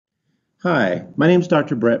Hi, my name is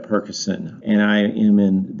Dr. Brett Perkison, and I am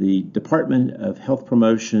in the Department of Health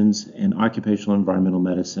Promotions and Occupational Environmental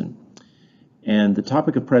Medicine. And the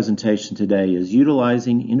topic of presentation today is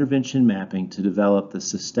utilizing intervention mapping to develop the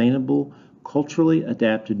Sustainable Culturally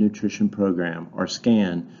Adapted Nutrition Program, or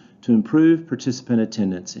SCAN, to improve participant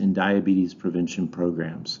attendance in diabetes prevention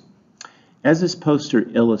programs. As this poster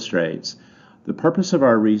illustrates, the purpose of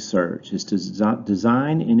our research is to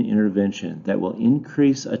design an intervention that will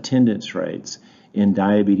increase attendance rates in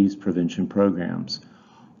diabetes prevention programs.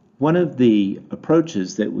 One of the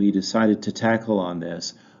approaches that we decided to tackle on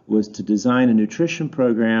this was to design a nutrition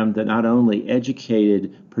program that not only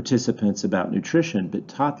educated participants about nutrition, but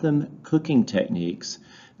taught them cooking techniques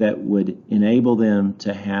that would enable them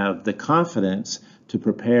to have the confidence to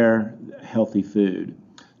prepare healthy food.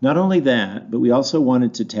 Not only that, but we also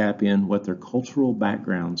wanted to tap in what their cultural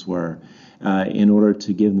backgrounds were in order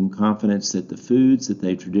to give them confidence that the foods that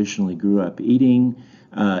they traditionally grew up eating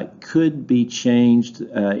could be changed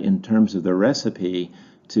in terms of the recipe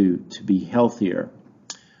to be healthier.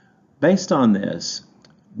 Based on this,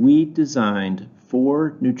 we designed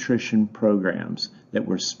 4 nutrition programs that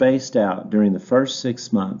were spaced out during the first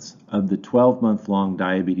 6 months of the 12-month-long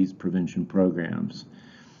diabetes prevention programs.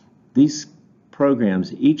 These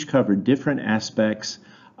programs each cover different aspects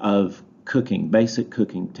of cooking, basic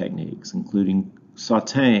cooking techniques, including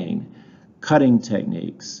sautéing, cutting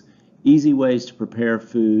techniques, easy ways to prepare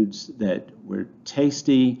foods that were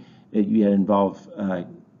tasty, that yet involve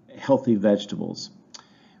healthy vegetables.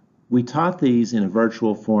 We taught these in a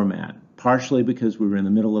virtual format, partially because we were in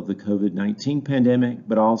the middle of the COVID-19 pandemic,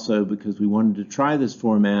 but also because we wanted to try this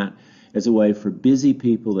format as a way for busy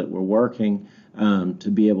people that were working to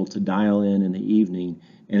be able to dial in the evening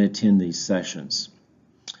and attend these sessions.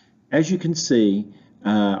 As you can see,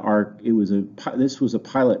 this was a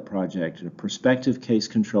pilot project, a prospective case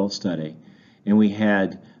control study, and we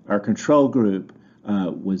had our control group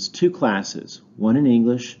was 2 classes, one in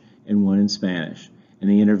English and one in Spanish, and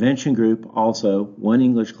the intervention group also 1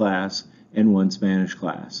 English class and 1 Spanish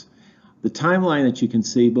class. The timeline that you can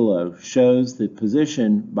see below shows the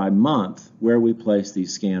position by month where we place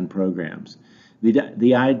these SCAN programs.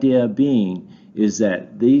 The idea being is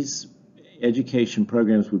that these education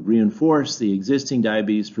programs would reinforce the existing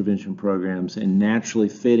diabetes prevention programs and naturally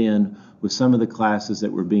fit in with some of the classes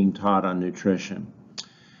that were being taught on nutrition.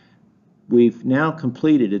 We've now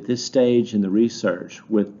completed at this stage in the research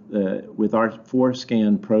with our 4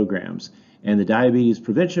 SCAN programs, and the diabetes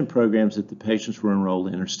prevention programs that the patients were enrolled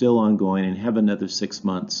in are still ongoing and have another 6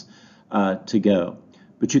 months to go.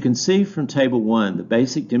 But you can see from Table 1 the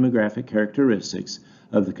basic demographic characteristics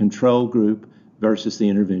of the control group versus the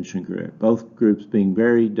intervention group, both groups being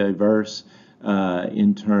very diverse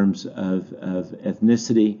in terms of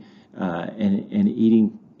ethnicity and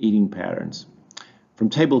eating patterns.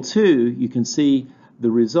 From Table 2, you can see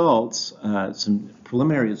the results, some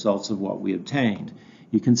preliminary results of what we obtained.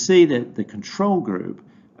 You can see that the control group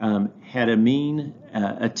had a mean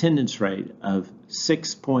attendance rate of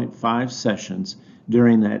 6.5 sessions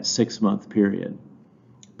during that 6-month period.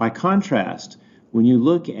 By contrast, when you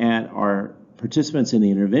look at our participants in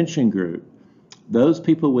the intervention group, those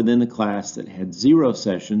people within the class that had 0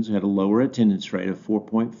 sessions had a lower attendance rate of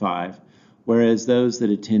 4.5, whereas those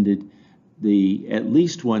that attended at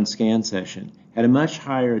least 1 SCAN session had a much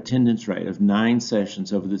higher attendance rate of 9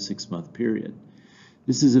 sessions over the 6-month period.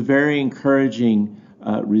 This is a very encouraging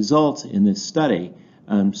result in this study,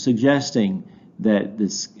 suggesting that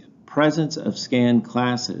this presence of SCAN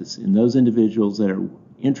classes in those individuals that are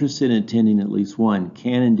interested in attending at least 1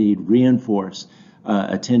 can indeed reinforce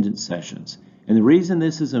attendance sessions. And the reason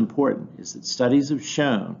this is important is that studies have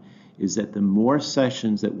shown is that the more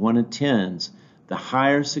sessions that one attends, the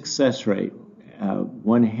higher success rate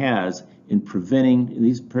one has in preventing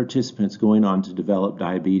these participants going on to develop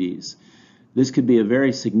diabetes. This could be a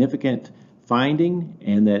very significant finding,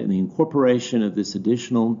 and that the incorporation of this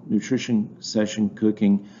additional nutrition session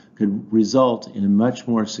cooking could result in a much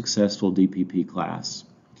more successful DPP class.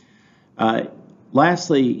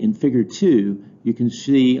 Lastly, in Figure 2, you can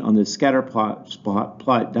see on the scatter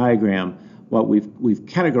plot diagram what we've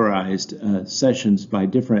categorized sessions by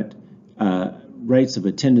different rates of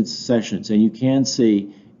attendance sessions, and you can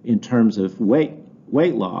see in terms of weight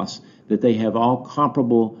loss that they have all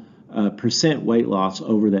comparable percent weight loss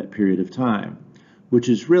over that period of time, which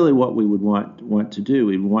is really what we would want to do.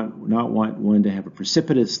 We not want one to have a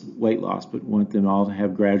precipitous weight loss, but want them all to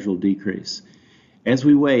have gradual decrease. As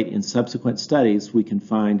we wait in subsequent studies, we can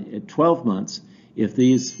find at 12 months if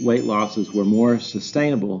these weight losses were more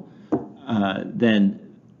sustainable than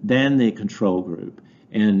the control group.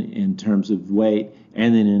 and in terms of weight,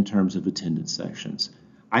 and then in terms of attendance sections.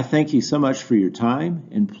 I thank you so much for your time,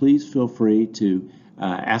 and please feel free to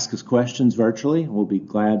ask us questions virtually. We'll be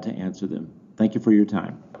glad to answer them. Thank you for your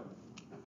time.